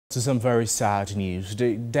To some very sad news,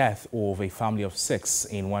 the death of a family of 6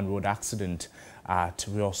 in one road accident at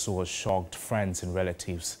WIOSO has shocked friends and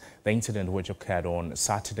relatives. The incident, which occurred on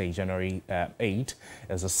Saturday, January 8,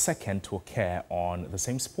 is the second to occur on the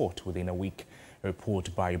same spot within a week. A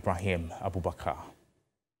report by Ibrahim Abubakar.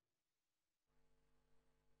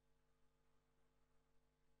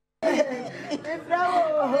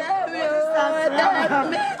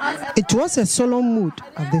 It was a solemn mood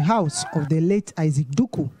at the house of the late Isaac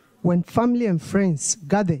Duku when family and friends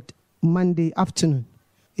gathered Monday afternoon.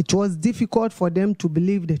 It was difficult for them to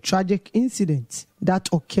believe the tragic incident that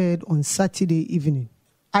occurred on Saturday evening.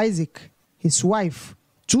 Isaac, his wife,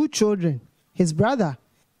 2 children, his brother,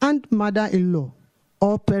 and mother-in-law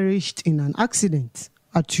all perished in an accident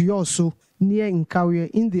at WIOSO near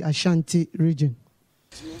Nkawie in the Ashanti region.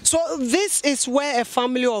 So this is where a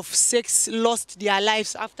family of 6 lost their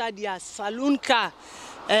lives after their saloon car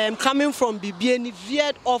coming from Bibiani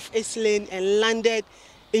veered off its lane and landed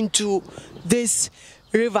into this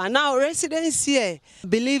river. Now residents here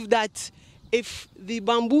believe that if the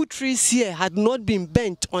bamboo trees here had not been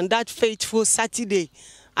bent on that fateful Saturday,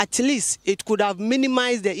 at least it could have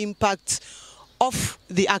minimized the impact of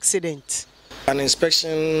the accident. An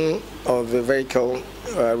inspection of the vehicle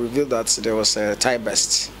revealed that there was a tire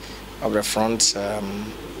burst of the front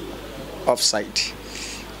offside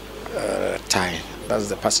tire. That's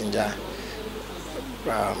the passenger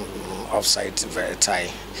offside tire.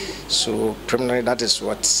 So preliminarily, that is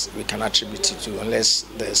what we can attribute it to, unless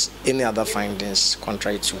there's any other findings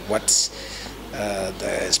contrary to what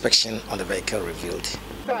the inspection on the vehicle revealed.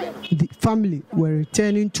 The family were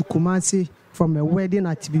returning to Kumasi from a wedding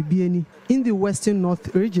at Bibiani in the Western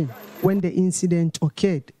North region when the incident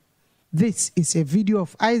occurred. This is a video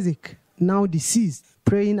of Isaac, now deceased,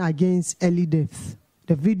 praying against early death.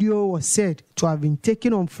 The video was said to have been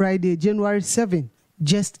taken on Friday, January 7,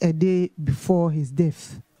 just a day before his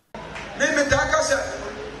death.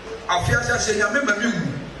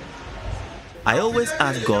 I always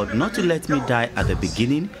ask God not to let me die at the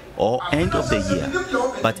beginning or end of the year,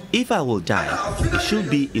 but if I will die, it should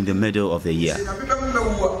be in the middle of the year.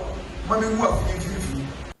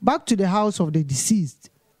 Back to the house of the deceased,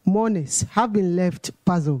 mourners have been left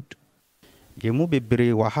puzzled.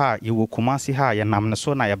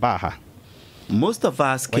 Most of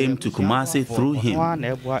us came to Kumasi through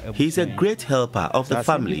him. He's a great helper of the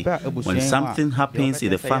family. When something happens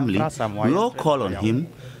in the family, we all call on him.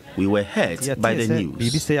 We were hurt by the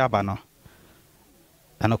news.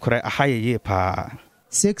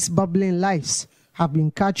 6 bubbling lives have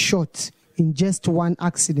been cut short in just one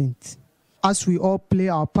accident. As we all play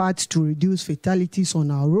our part to reduce fatalities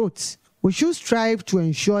on our roads, we should strive to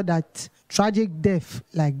ensure that tragic death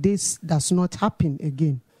like this does not happen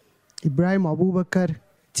again. Ibrahim Abubakar,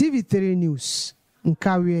 TV3 News,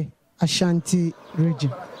 Nkawie, Ashanti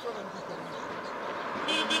region.